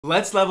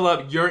Let's level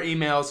up your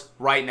emails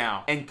right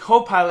now. And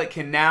Copilot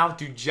can now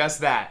do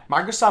just that.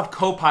 Microsoft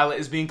Copilot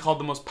is being called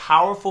the most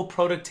powerful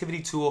productivity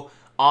tool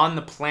on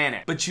the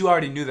planet. But you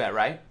already knew that,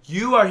 right?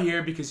 You are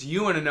here because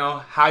you want to know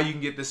how you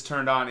can get this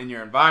turned on in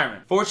your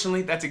environment.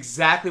 Fortunately, that's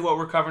exactly what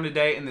we're covering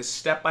today in this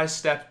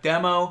step-by-step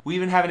demo. We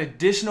even have an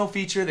additional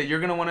feature that you're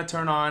going to want to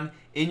turn on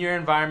in your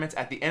environments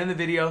at the end of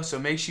the video, so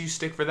make sure you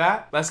stick for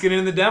that. Let's get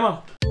into the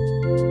demo.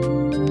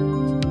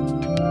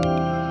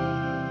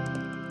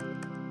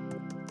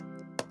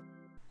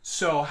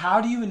 So how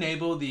do you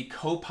enable the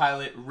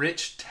Copilot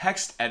rich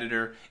text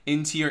editor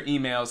into your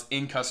emails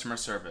in customer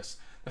service?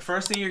 The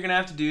first thing you're going to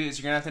have to do is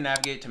you're going to have to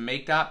navigate to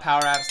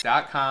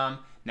make.powerapps.com,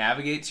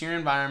 navigate to your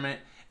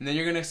environment, and then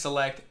you're going to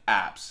select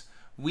apps.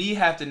 We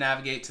have to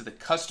navigate to the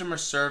customer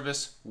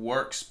service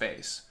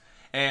workspace.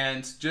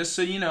 And just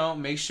so you know,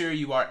 make sure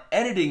you are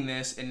editing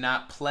this and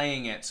not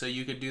playing it. So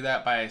you could do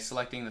that by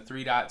selecting the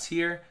three dots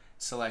here,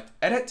 select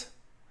edit.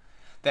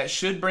 That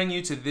should bring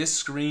you to this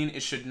screen.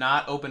 It should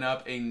not open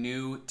up a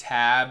new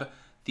tab.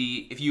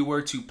 If you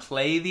were to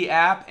play the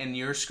app and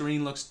your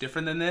screen looks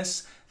different than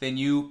this, then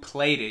you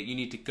played it. You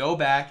need to go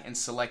back and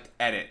select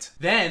edit.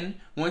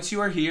 Then, once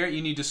you are here,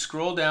 you need to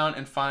scroll down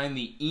and find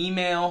the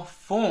email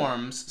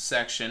forms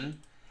section.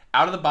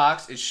 Out of the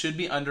box, it should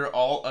be under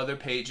all other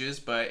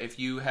pages, but if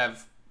you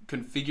have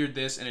configured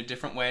this in a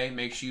different way,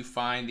 make sure you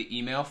find the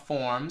email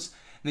forms.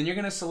 And then you're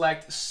gonna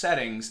select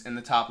settings in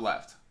the top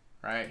left,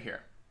 right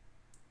here.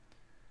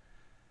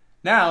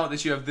 Now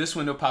that you have this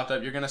window popped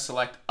up, you're going to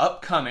select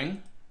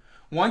upcoming.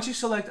 Once you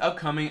select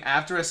upcoming,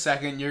 after a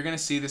second, you're going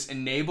to see this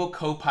enable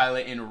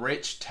Copilot in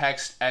rich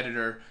text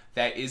editor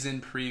that is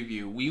in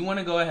preview. We want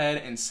to go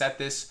ahead and set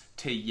this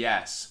to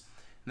yes.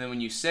 And then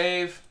when you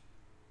save,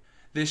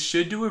 this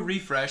should do a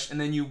refresh, and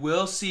then you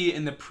will see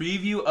in the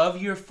preview of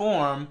your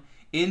form,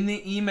 in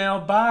the email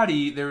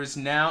body, there is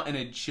now an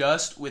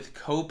adjust with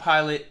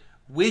Copilot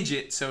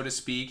widget, so to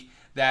speak,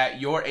 that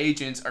your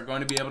agents are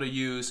going to be able to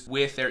use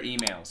with their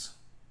emails.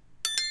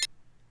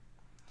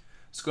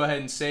 Let's go ahead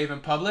and save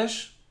and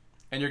publish,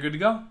 and you're good to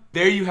go.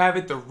 There you have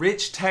it. The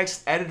rich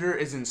text editor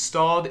is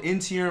installed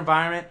into your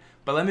environment.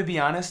 But let me be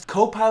honest,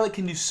 Copilot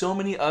can do so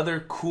many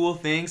other cool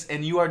things,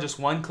 and you are just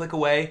one click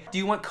away. Do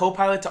you want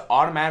Copilot to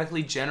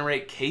automatically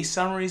generate case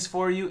summaries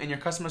for you in your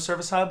customer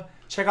service hub?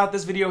 Check out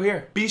this video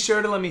here. Be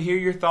sure to let me hear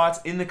your thoughts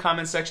in the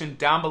comment section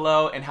down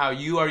below and how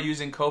you are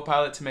using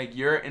Copilot to make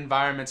your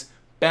environments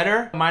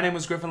better. My name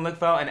was Griffin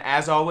Lickfell, and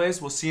as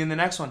always, we'll see you in the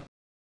next one.